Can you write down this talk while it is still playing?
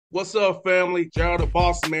What's up, family? Gerald the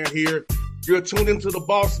Bossman here. You're tuned into the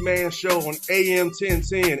Bossman Show on AM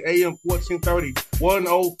 1010, AM 1430,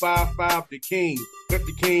 1055 The King. Let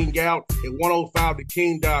the King out at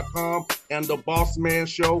 105theking.com and the Bossman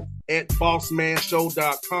Show at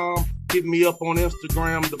bossmanshow.com. Hit me up on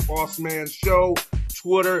Instagram, the Bossman Show,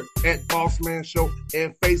 Twitter at Bossman Show,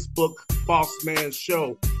 and Facebook, Bossman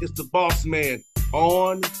Show. It's the Bossman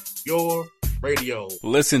on your radio.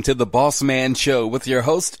 Listen to the Bossman Show with your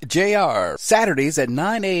host, JR, Saturdays at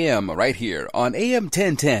 9 a.m. right here on AM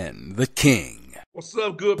 1010, The King. What's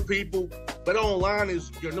up, good people? BetOnline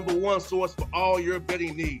is your number one source for all your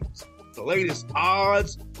betting needs. The latest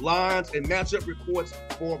odds, lines, and matchup reports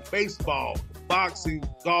for baseball, boxing,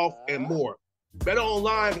 golf, and more.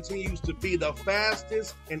 BetOnline continues to be the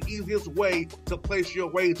fastest and easiest way to place your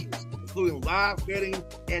wagers, including live betting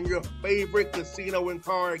and your favorite casino and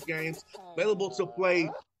card games available to play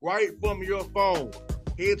right from your phone.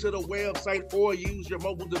 Head to the website or use your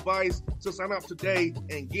mobile device to sign up today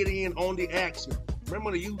and get in on the action.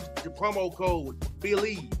 Remember to use your promo code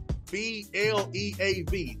BELIEVE,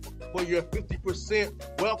 B-L-E-A-V, for your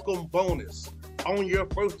 50% welcome bonus on your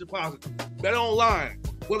first deposit. BetOnline,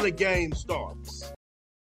 where the game starts.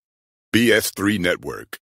 BS3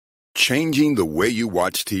 Network, changing the way you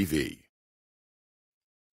watch TV.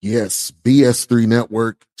 Yes, BS3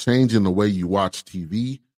 Network, changing the way you watch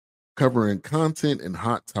TV, covering content and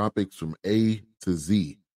hot topics from A to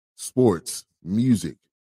Z, sports, music,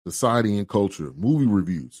 society and culture, movie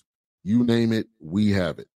reviews, you name it, we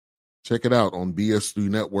have it. Check it out on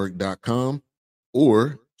bs3network.com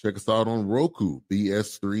or check us out on Roku,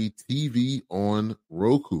 BS3 TV on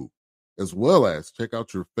Roku, as well as check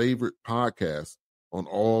out your favorite podcast on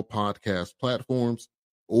all podcast platforms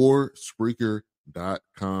or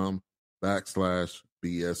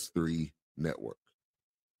Spreaker.com/BS3 Network.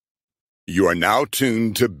 You are now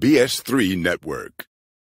tuned to BS3 Network.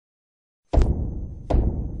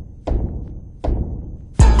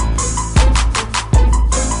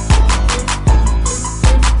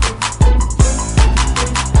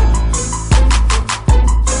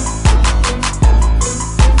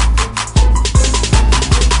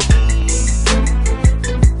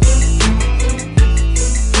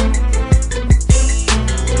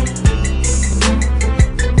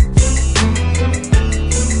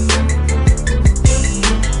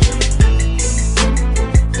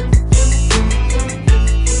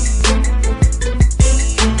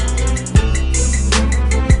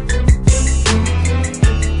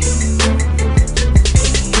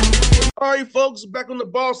 Folks, back on the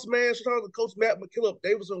Bossman Show. The Coach Matt McKillop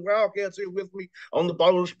Davidson Wildcats here with me on the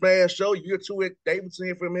Bossman Show. Year two at Davidson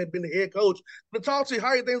here for him, been the head coach. But talk to you, how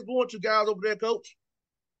are things going with you guys over there, Coach?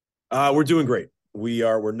 We're doing great.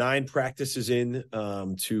 We're 9 practices in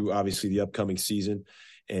to obviously the upcoming season,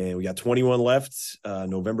 and we got 21 left.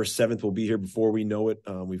 November 7th will be here before we know it.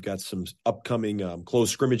 We've got some upcoming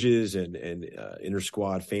closed scrimmages and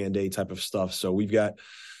inter-squad fan day type of stuff. So we've got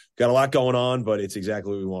a lot going on, but it's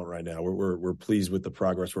exactly what we want right now. We're pleased with the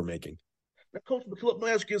progress we're making. Now, Coach McKillop, let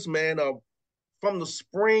me ask you this, man. From the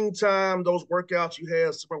springtime, those workouts you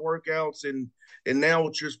had, summer workouts, and now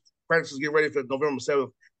with your practices getting ready for November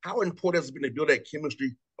 7th, how important has it been to build that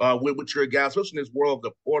chemistry with your guys, especially in this world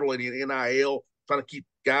of the portal and the NIL, trying to keep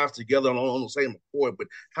guys together on the same accord? But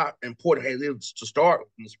how important it is to start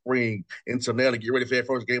in the spring into now to get ready for that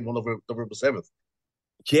first game on November 7th?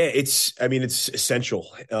 Yeah, it's essential.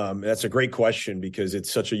 That's a great question because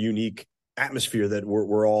it's such a unique atmosphere that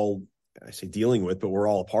we're all, I say dealing with, but we're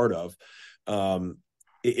all a part of.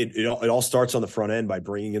 It all starts on the front end by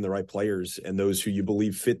bringing in the right players and those who you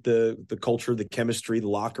believe fit the culture, the chemistry, the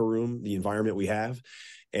locker room, the environment we have.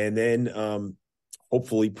 And then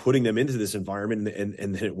hopefully putting them into this environment and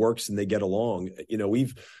then it works and they get along.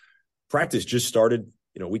 We've practice just started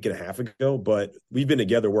a week and a half ago, but we've been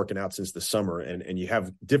together working out since the summer and you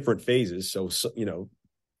have different phases. So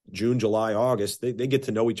June, July, August, they get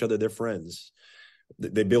to know each other. They're friends.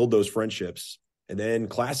 They build those friendships and then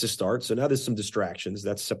classes start. So now there's some distractions.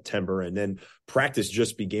 That's September. And then practice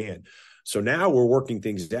just began. So now we're working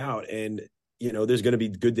things out and, there's going to be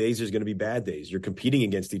good days. There's going to be bad days. You're competing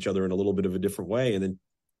against each other in a little bit of a different way. And then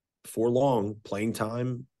before long, playing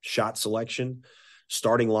time, shot selection,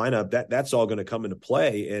 starting lineup, that's all going to come into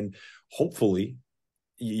play. And hopefully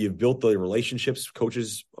you've built the relationships,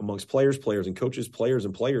 coaches amongst players and coaches, players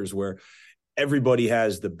and players, where everybody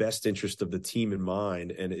has the best interest of the team in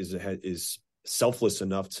mind and is selfless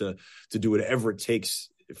enough to do whatever it takes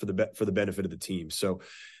for the benefit of the team. So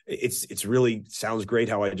it's really sounds great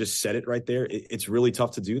how I just said it right there. It's really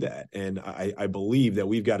tough to do that. And I believe that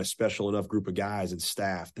we've got a special enough group of guys and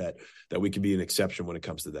staff that we can be an exception when it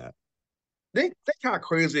comes to that. Think how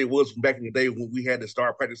crazy it was from back in the day when we had to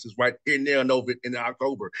start practices right in there in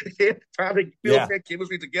October. Trying to build that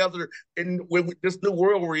chemistry together, and with this new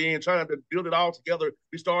world we're in, trying to build it all together.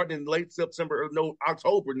 We started in late September, or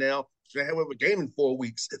October now. So have a game in 4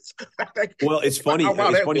 weeks. Well, it's funny.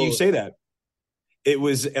 It's funny you say that. It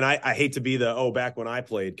was, and I hate to be the back when I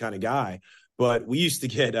played kind of guy, but we used to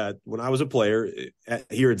get when I was a player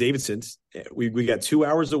here at Davidson's, we got 2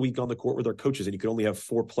 hours a week on the court with our coaches, and you could only have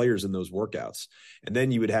 4 players in those workouts. And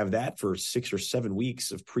then you would have that for 6 or 7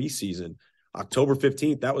 weeks of preseason. October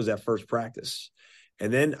 15th, that was that first practice.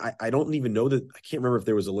 And then I don't even know that, I can't remember if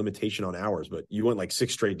there was a limitation on hours, but you went like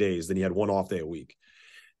 6 straight days, then you had 1 off day a week.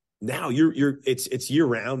 Now it's year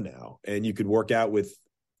round now, and you could work out with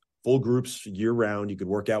full groups year round. You could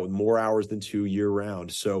work out with more hours than 2 year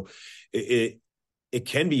round. So it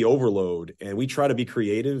can be overload, and we try to be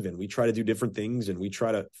creative, and we try to do different things, and we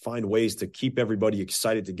try to find ways to keep everybody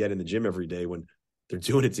excited to get in the gym every day when they're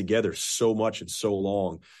doing it together so much and so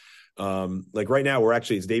long. Like right now,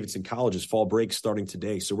 it's Davidson College's fall break starting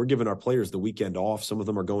today. So we're giving our players the weekend off. Some of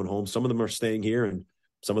them are going home. Some of them are staying here, and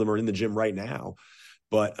some of them are in the gym right now.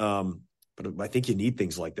 But I think you need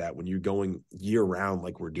things like that when you're going year round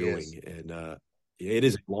like we're doing. Yes. And it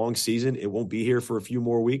is a long season. It won't be here for a few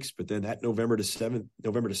more weeks, but then that November to 7th,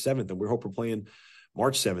 and we hope we're playing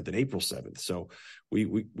March 7th and April 7th. So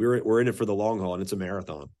we're in it for the long haul, and it's a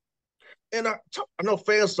marathon. And I know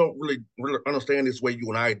fans don't really understand this way you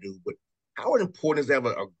and I do, but how important is to have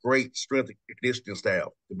a great strength and conditioning staff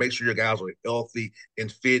to make sure your guys are healthy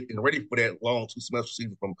and fit and ready for that long 2-semester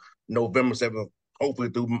season from November 7th, hopefully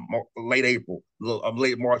through late April,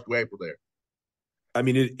 late March through April there? I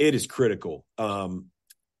mean, it is critical.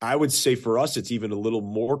 I would say for us, it's even a little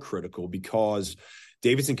more critical because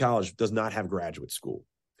Davidson College does not have graduate school.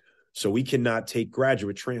 So we cannot take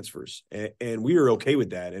graduate transfers, and we are okay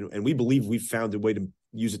with that. And we believe we've found a way to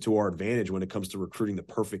use it to our advantage when it comes to recruiting the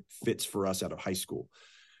perfect fits for us out of high school.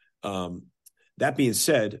 That being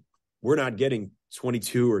said, we're not getting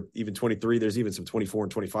 22 or even 23. There's even some 24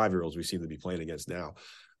 and 25-year-olds we seem to be playing against now.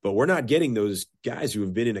 But we're not getting those guys who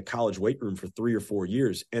have been in a college weight room for 3 or 4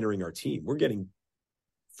 years entering our team. We're getting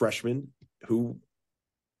freshmen who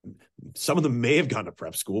some of them may have gone to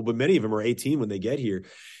prep school, but many of them are 18 when they get here,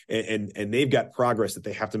 and they've got progress that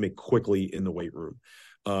they have to make quickly in the weight room.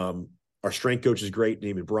 Our strength coach is great,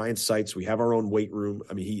 named Brian Seitz. We have our own weight room.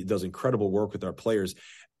 I mean, he does incredible work with our players,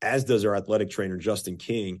 as does our athletic trainer, Justin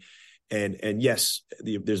King. And yes,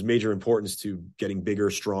 there's major importance to getting bigger,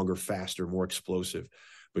 stronger, faster, more explosive.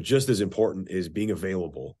 But just as important is being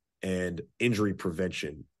available and injury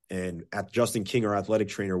prevention. And Justin King, our athletic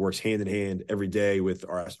trainer, works hand in hand every day with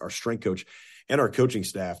our strength coach and our coaching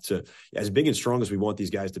staff to, as big and strong as we want these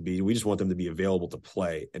guys to be, we just want them to be available to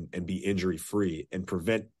play and be injury free and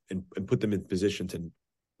prevent and put them in position to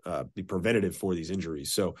be preventative for these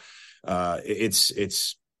injuries. So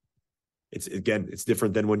it's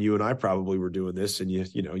different than when you and I probably were doing this and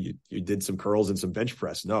you did some curls and some bench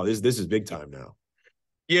press. No, this is big time now.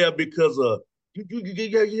 Yeah, because you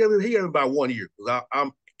got me by 1 year.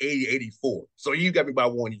 I'm 84, so you got me by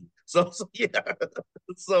 1 year. So yeah,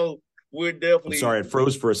 so we're definitely. I'm sorry, it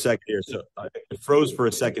froze for a second here. So it froze for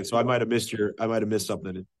a second, so I might have missed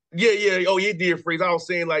something. Yeah. Oh, it did freeze. I was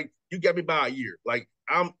saying like you got me by a year. Like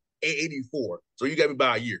I'm 84, so you got me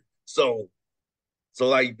by a year. So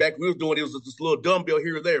like back when we was doing it was just a little dumbbell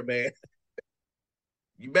here or there, man.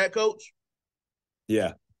 You back, Coach?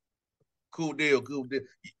 Yeah. Cool deal.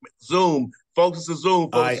 Zoom. Focus on Zoom.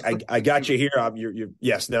 I got you here.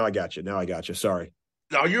 Yes, now I got you. Sorry.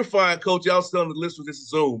 No, you're fine, Coach. Y'all telling the listeners this is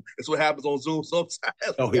Zoom. That's what happens on Zoom sometimes.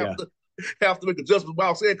 Oh, yeah. Have to make adjustments. While I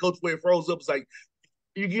was saying, Coach, when it froze up, it's like,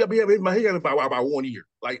 you got me my head by 1 year.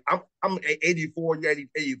 Like, I'm 84, you're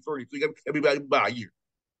 83, so you got me by a year.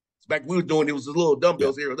 Back when we were doing it was a little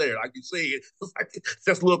dumbbells here or there. Like you said, it's like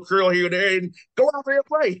just a little curl here and there and go out there and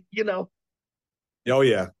play, Oh,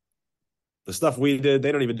 yeah. The stuff we did,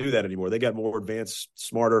 they don't even do that anymore. They got more advanced,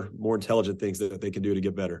 smarter, more intelligent things that they can do to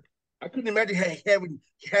get better. I couldn't imagine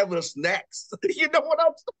having a snacks. You know what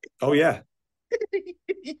I'm saying? Oh, yeah.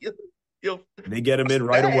 They get them in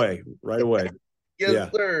right away. Yes,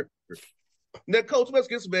 sir. Now, Coach, let's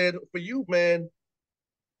get some, man. For you, man,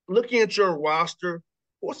 looking at your roster,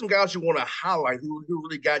 what are some guys you want to highlight who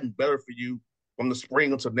really gotten better for you from the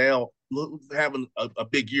spring until now, having a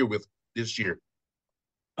big year with this year?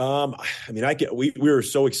 I mean, we were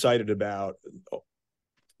so excited about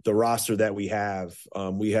the roster that we have.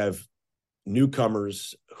 We have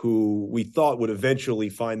newcomers who we thought would eventually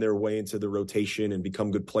find their way into the rotation and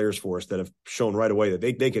become good players for us that have shown right away that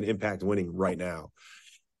they can impact winning right now.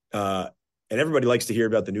 And everybody likes to hear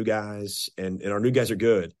about the new guys, and our new guys are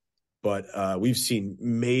good, but we've seen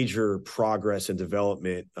major progress and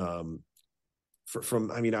development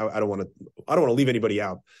from. I mean, I don't want to leave anybody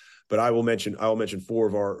out, but I will mention 4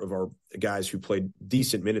 of our guys who played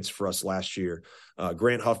decent minutes for us last year.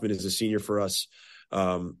 Grant Huffman is a senior for us.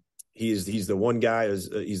 He's the one guy,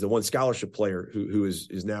 he's the one scholarship player who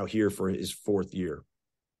is now here for his 4th year.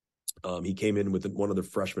 He came in with one of the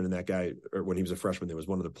freshmen, and that guy, or when he was a freshman, there was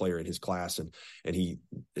one other player in his class, and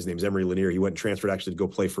his name's Emery Lanier. He went and transferred actually to go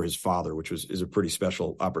play for his father, which is a pretty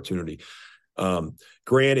special opportunity.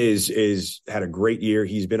 Grant is had a great year.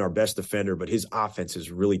 He's been our best defender, but his offense has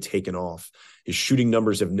really taken off. His shooting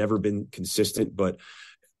numbers have never been consistent, but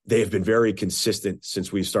they have been very consistent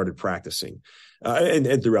since we started practicing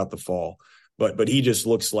and throughout the fall. But he just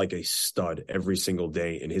looks like a stud every single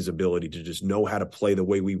day in his ability to just know how to play the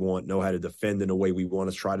way we want, know how to defend in a way we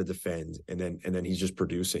want to try to defend, and then he's just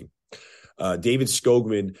producing. David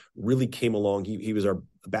Skogman really came along. He was our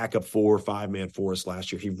backup 4 or 5-man for us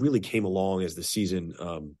last year. He really came along as the season,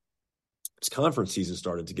 his conference season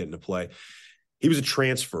started to get into play. He was a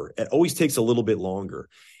transfer. It always takes a little bit longer,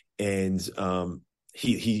 and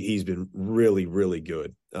he's been really, really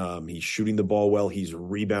good. He's shooting the ball well. He's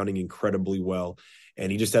rebounding incredibly well.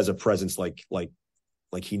 And he just has a presence like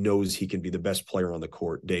he knows he can be the best player on the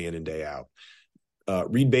court day in and day out.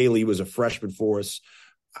 Reed Bailey was a freshman for us.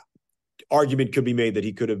 Argument could be made that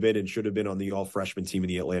he could have been and should have been on the all-freshman team in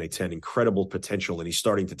the Atlantic 10. Incredible potential, and he's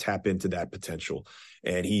starting to tap into that potential.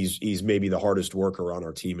 And he's maybe the hardest worker on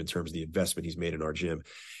our team in terms of the investment he's made in our gym.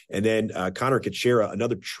 And then Connor Kachera,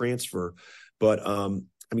 another transfer. But, I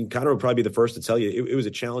mean, Connor would probably be the first to tell you it was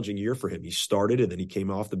a challenging year for him. He started, and then he came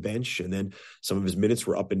off the bench, and then some of his minutes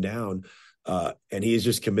were up and down. And he is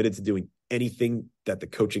just committed to doing anything that the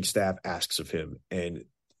coaching staff asks of him. And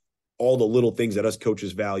all the little things that us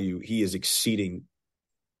coaches value, he is exceeding,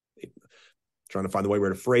 trying to find the way where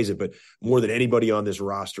to phrase it, but more than anybody on this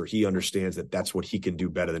roster, he understands that that's what he can do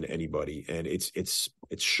better than anybody. And it's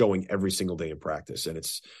showing every single day in practice. And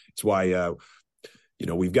it's why,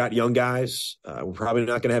 we've got young guys. We're probably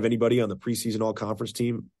not going to have anybody on the preseason all-conference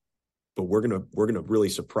team, but we're gonna really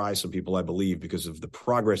surprise some people, I believe, because of the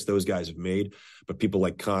progress those guys have made. But people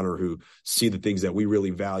like Connor who see the things that we really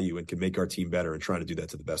value and can make our team better and trying to do that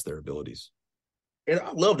to the best of their abilities. And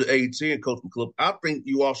I love the A10, Coach McKillop. I think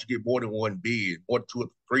you all should get more than one bid, or 2 or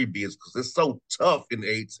 3 bids, because it's so tough in the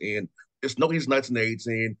A10. There's nobody's nights in the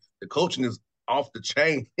A10. The coaching is off the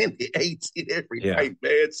chain in the A10 every night,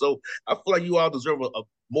 man. So I feel like you all deserve a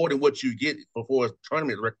more than what you get before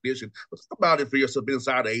tournament recognition. But talk about it for yourself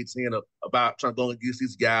inside the A10 about trying to go against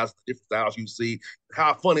these guys, the different styles you see,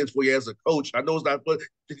 how fun it is for you as a coach. I know it's not fun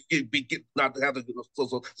to get not to have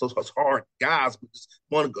so hard guys, but just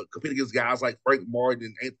want to compete against guys like Frank Martin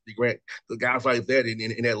and Anthony Grant, the guys like that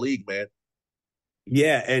in that league, man.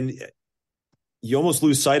 Yeah, and you almost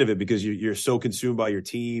lose sight of it because you're so consumed by your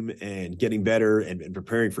team and getting better and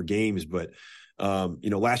preparing for games. But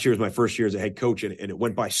last year was my first year as a head coach, and it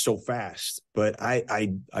went by so fast. But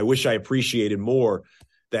I wish I appreciated more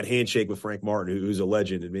that handshake with Frank Martin, who's a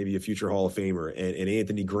legend and maybe a future Hall of Famer, and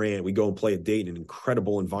Anthony Grant. We go and play a date in an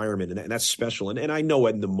incredible environment, and that's special. And I know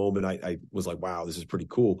in the moment I was like, wow, this is pretty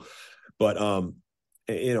cool. But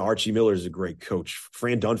Archie Miller is a great coach.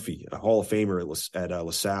 Fran Dunphy, a Hall of Famer at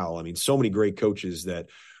LaSalle. I mean, so many great coaches that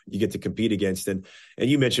you get to compete against. And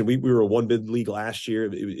you mentioned we were a 1-bid league last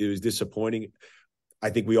year. It was disappointing. I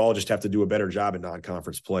think we all just have to do a better job in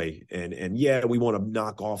non-conference play. And yeah, we want to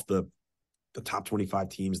knock off the top 25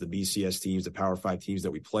 teams, the BCS teams, the Power 5 teams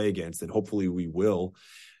that we play against, and hopefully we will.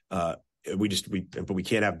 But we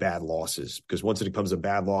can't have bad losses, because once it becomes a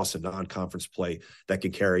bad loss in non-conference play, that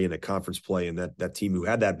could carry into conference play, and that team who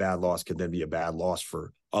had that bad loss could then be a bad loss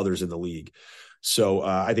for others in the league. So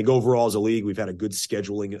I think overall as a league, we've had a good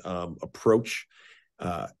scheduling approach.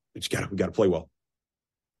 We got to play well.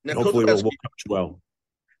 Now, hopefully we'll coach well.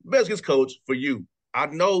 Best coach, for you, I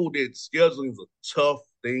know that scheduling is a tough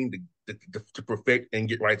thing to perfect and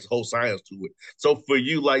get right, the whole science to it. So for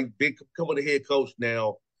you, like becoming the head coach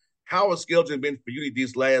now, how has scheduling been for you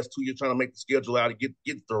these last 2 years, trying to make the schedule out and get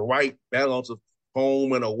the right balance of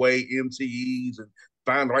home and away MTEs and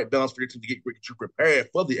find the right balance for your team to get you prepared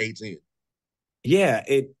for the A10? Yeah,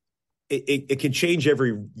 it can change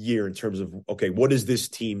every year in terms of, okay, what does this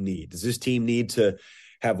team need? Does this team need to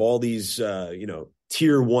have all these,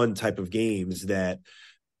 tier 1 type of games that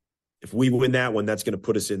If we win that one, that's going to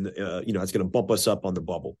put us in, it's going to bump us up on the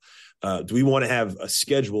bubble. Do we want to have a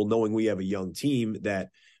schedule knowing we have a young team that,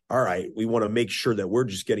 all right, we want to make sure that we're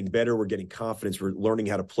just getting better. We're getting confidence. We're learning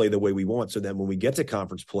how to play the way we want. So then when we get to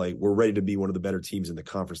conference play, we're ready to be one of the better teams in the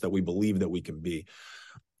conference that we believe that we can be.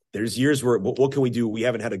 There's years where what can we do? We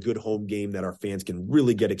haven't had a good home game that our fans can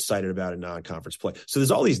really get excited about in non-conference play. So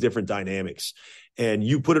there's all these different dynamics, and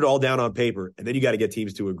you put it all down on paper, and then you got to get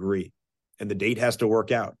teams to agree, and the date has to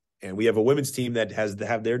work out. And we have a women's team that has to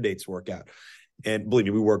have their dates work out. And believe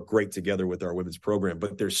me, we work great together with our women's program,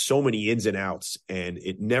 but there's so many ins and outs, and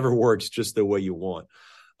it never works just the way you want.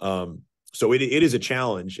 So it is a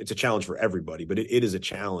challenge. It's a challenge for everybody, but it is a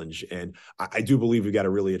challenge. And I do believe we've got a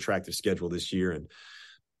really attractive schedule this year, and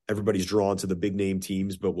everybody's drawn to the big name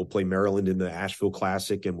teams, but we'll play Maryland in the Asheville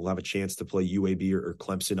Classic, and we'll have a chance to play UAB or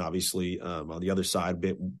Clemson, obviously, on the other side,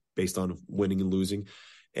 based on winning and losing.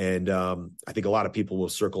 And I think a lot of people will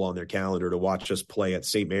circle on their calendar to watch us play at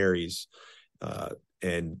St. Mary's.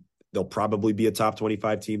 And they'll probably be a top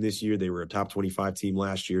 25 team this year. They were a top 25 team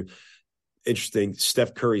last year. Interesting.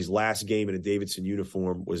 Steph Curry's last game in a Davidson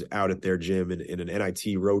uniform was out at their gym in an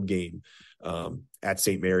NIT road game at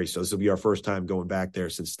St. Mary's. So this will be our first time going back there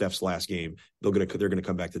since Steph's last game. They're going to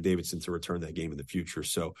come back to Davidson to return that game in the future.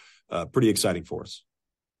 So pretty exciting for us.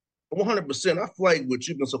 100%. I feel like with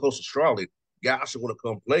you being so close to Charlotte, guys should want to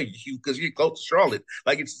come play you because you're close to Charlotte.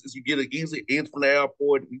 Like it's you get an easy in from the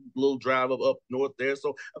airport, a little drive up north there.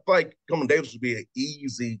 So I feel like coming to Davis would be an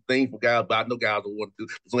easy thing for guys, but I know guys don't want to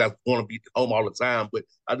do. Some guys want to be home all the time, but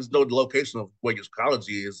I just know the location of where your college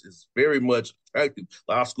is very much attractive.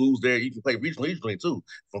 A lot of schools there, you can play regionally too,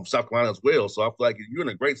 from South Carolina as well. So I feel like you're in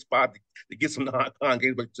a great spot to get some non-con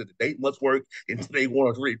games. But you said the date must work, and they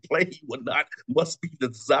want to really play you or not. Must be the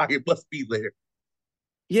desire, must be there.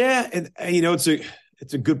 Yeah, and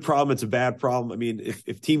it's a good problem. It's a bad problem. I mean,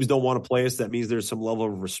 if teams don't want to play us, that means there's some level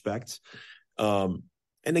of respect. And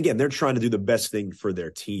again, they're trying to do the best thing for their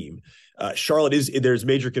team. There's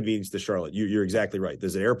major convenience to Charlotte. You're exactly right.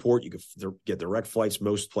 There's an airport. You can get direct flights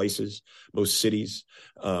most places, most cities.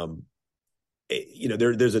 There's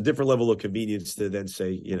a different level of convenience to then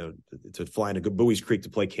say, to fly into Bowie's Creek to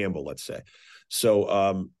play Campbell, let's say.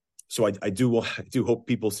 So I do hope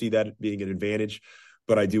people see that being an advantage.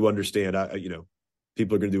 But I do understand,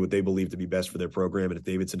 people are going to do what they believe to be best for their program. And if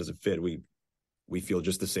Davidson doesn't fit, we feel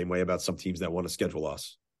just the same way about some teams that want to schedule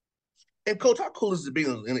us. And Coach, how cool is it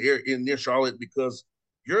being in near Charlotte? Because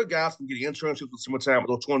your guys can get internships with summertime with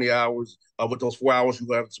those 20 hours, with those 4 hours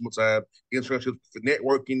you have at summertime, internships for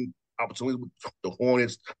networking opportunities with the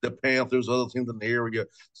Hornets, the Panthers, other teams in the area.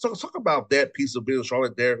 So talk about that piece of being in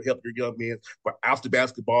Charlotte there to help your young men for after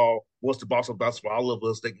basketball. Once the Boston basketball for all of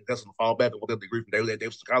us, they can have some fall back and get a degree from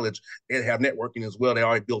Davidson College and have networking as well. They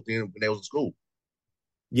already built in when they was in school.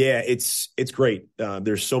 Yeah, it's great.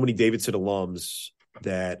 There's so many Davidson alums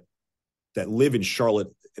that live in Charlotte,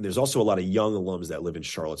 and there's also a lot of young alums that live in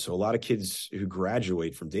Charlotte. So a lot of kids who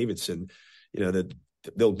graduate from Davidson, that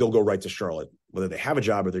they'll go right to Charlotte, whether they have a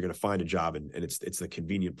job or they're going to find a job, and it's the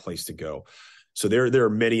convenient place to go. So there are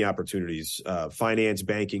many opportunities. Finance,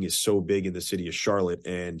 banking is so big in the city of Charlotte,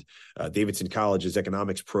 and Davidson College's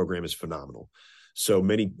economics program is phenomenal. So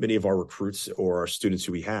many of our recruits or our students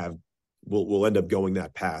who we have will end up going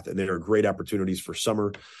that path, and there are great opportunities for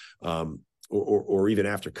summer or even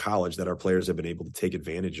after college that our players have been able to take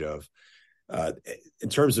advantage of. In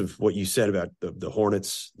terms of what you said about the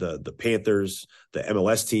Hornets, the Panthers, the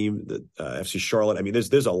MLS team, the FC Charlotte, I mean,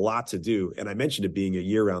 there's a lot to do. And I mentioned it being a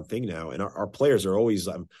year-round thing now. And our players are always,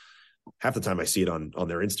 half the time I see it on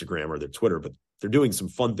their Instagram or their Twitter, but they're doing some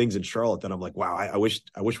fun things in Charlotte that I'm like, wow, I wish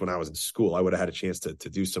when I was in school, I would have had a chance to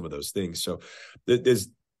do some of those things. So there's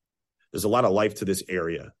a lot of life to this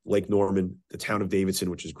area. Lake Norman, the town of Davidson,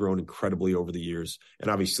 which has grown incredibly over the years,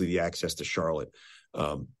 and obviously the access to Charlotte.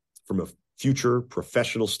 From a future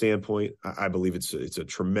professional standpoint, I believe it's a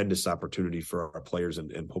tremendous opportunity for our players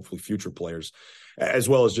and hopefully future players, as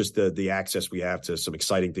well as just the access we have to some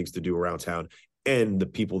exciting things to do around town and the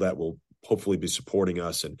people that will hopefully be supporting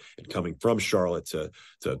us and coming from Charlotte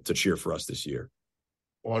to cheer for us this year.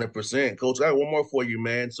 100%. Coach, I have one more for you,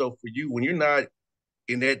 man. So for you, when you're not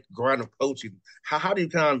in that grind of coaching, how do you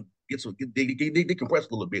kind of decompress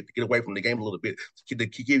a little bit, to get away from the game a little bit, to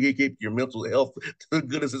keep your mental health as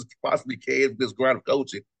good as it possibly can with this grind of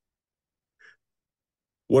coaching?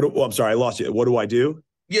 I'm sorry, I lost you. What do I do?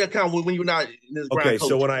 Yeah, kind of when you're not in this grind. Okay,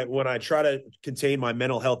 so when I try to contain my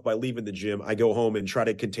mental health by leaving the gym, I go home and try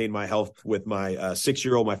to contain my health with my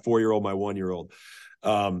 6-year-old, my 4-year-old, my 1-year-old.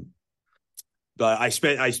 But I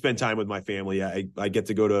spend time with my family. I get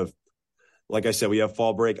to go to like I said, we have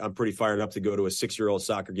fall break. I'm pretty fired up to go to a 6-year-old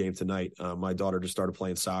soccer game tonight. My daughter just started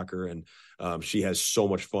playing soccer, and she has so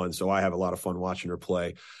much fun. So I have a lot of fun watching her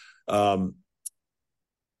play. I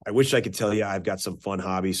wish I could tell you I've got some fun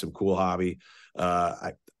hobby, some cool hobby.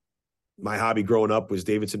 My hobby growing up was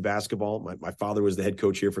Davidson basketball. My father was the head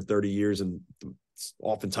coach here for 30 years, and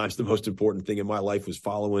oftentimes the most important thing in my life was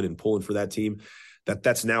following and pulling for that team.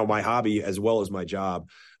 That's now my hobby as well as my job.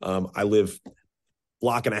 I live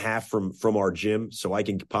block and a half from our gym, so I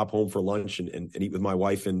can pop home for lunch and eat with my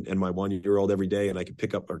wife and my 1-year-old every day, and I can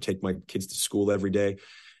pick up or take my kids to school every day,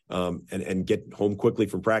 and get home quickly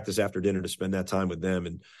from practice after dinner to spend that time with them.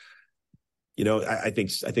 And I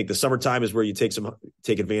think the summertime is where you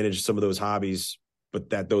take advantage of some of those hobbies,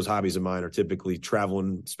 but those hobbies of mine are typically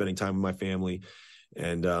traveling, spending time with my family,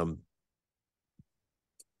 and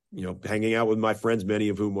hanging out with my friends, many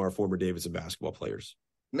of whom are former Davidson basketball players.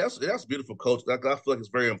 And that's beautiful, Coach. I feel like it's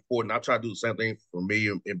very important. I try to do the same thing for me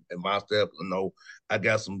and myself. I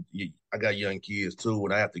got young kids too,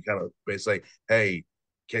 and I have to kind of say, hey,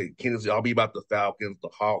 I'll be about the Falcons, the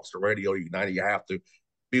Hawks, the Radio United. You have to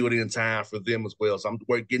build in time for them as well. So I'm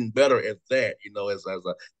getting better at that, as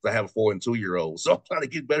I have a 4 and 2-year-old. So I'm trying to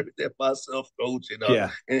get better at that myself, Coach, and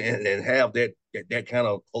have that kind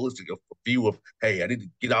of holistic view of, hey, I need to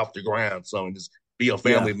get off the ground, so and just be a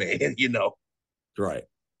family man, Right.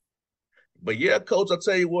 But yeah, Coach, I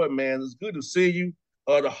tell you what, man, it's good to see you.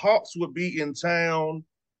 The Hawks will be in town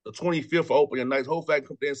the 25th for opening night. Hopefully I can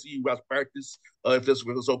come there and see you guys practice if it's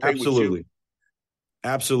okay with you.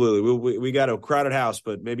 Absolutely. We got a crowded house,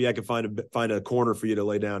 but maybe I can find a corner for you to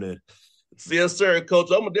lay down in. Yes, sir, Coach.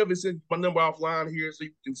 I'm gonna definitely send my number offline here so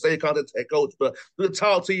you can stay in contact with Coach. But good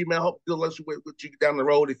talk to you, man. Hope to let you down the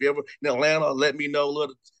road. If you ever in Atlanta, let me know. Let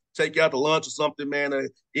take you out to lunch or something, man.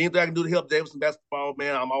 Anything I can do to help Davidson basketball,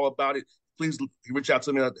 man, I'm all about it. Please reach out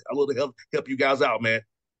to me. I love to help you guys out, man.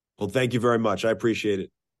 Well, thank you very much. I appreciate it.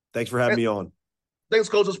 Thanks for having me on. Thanks,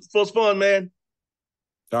 Coach. It was fun, man.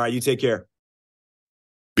 All right, you take care.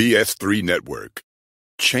 BS3 Network,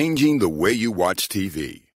 changing the way you watch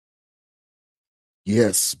TV.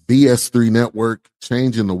 Yes, BS3 Network,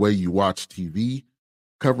 changing the way you watch TV,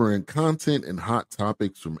 covering content and hot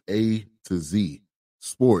topics from A to Z,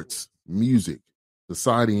 sports, music,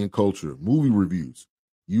 society and culture, movie reviews,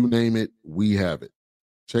 you name it, we have it.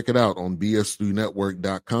 Check it out on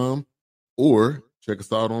bs3network.com or check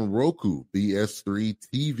us out on Roku, BS3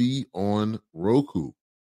 TV on Roku,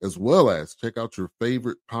 as well as check out your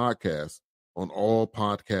favorite podcast on all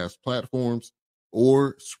podcast platforms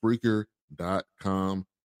or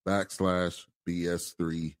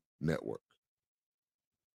Spreaker.com/BS3 Network.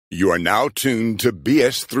 You are now tuned to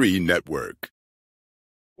BS3 Network.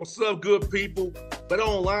 What's up, good people? Bet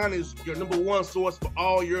Online is your number one source for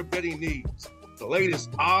all your betting needs. The latest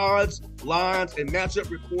odds, lines, and matchup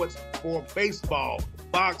reports for baseball,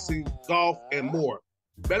 boxing, golf, and more.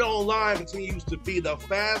 Bet Online continues to be the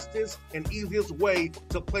fastest and easiest way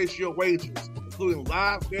to place your wagers, including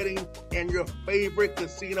live betting and your favorite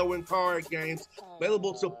casino and card games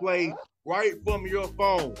available to play right from your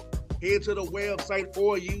phone. Head to the website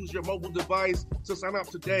or use your mobile device to sign up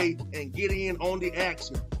today and get in on the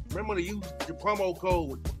action. Remember to use your promo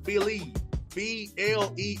code BELIEVE,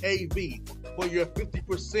 BLEAV, for your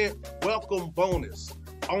 50% welcome bonus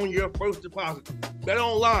on your first deposit. Bet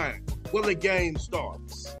Online, where the game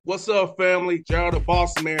starts. What's up, family? Jared the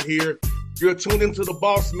Bossman here. You're tuned into the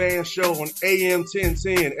Bossman Show on AM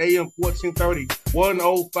 1010, AM 1430,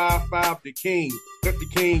 1055 The King. Check The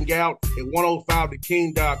King out at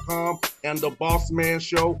 105theking.com and the Bossman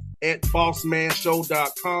Show at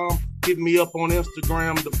bossmanshow.com. Hit me up on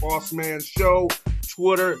Instagram, The Bossman Show,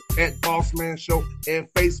 Twitter at Bossman Show,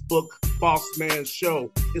 and Facebook, Bossman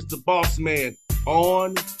Show. It's the Bossman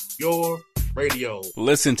on your radio.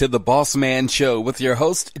 Listen to the Bossman Show with your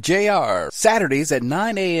host, JR, Saturdays at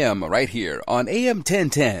 9 a.m. right here on AM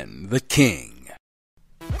 1010, The King.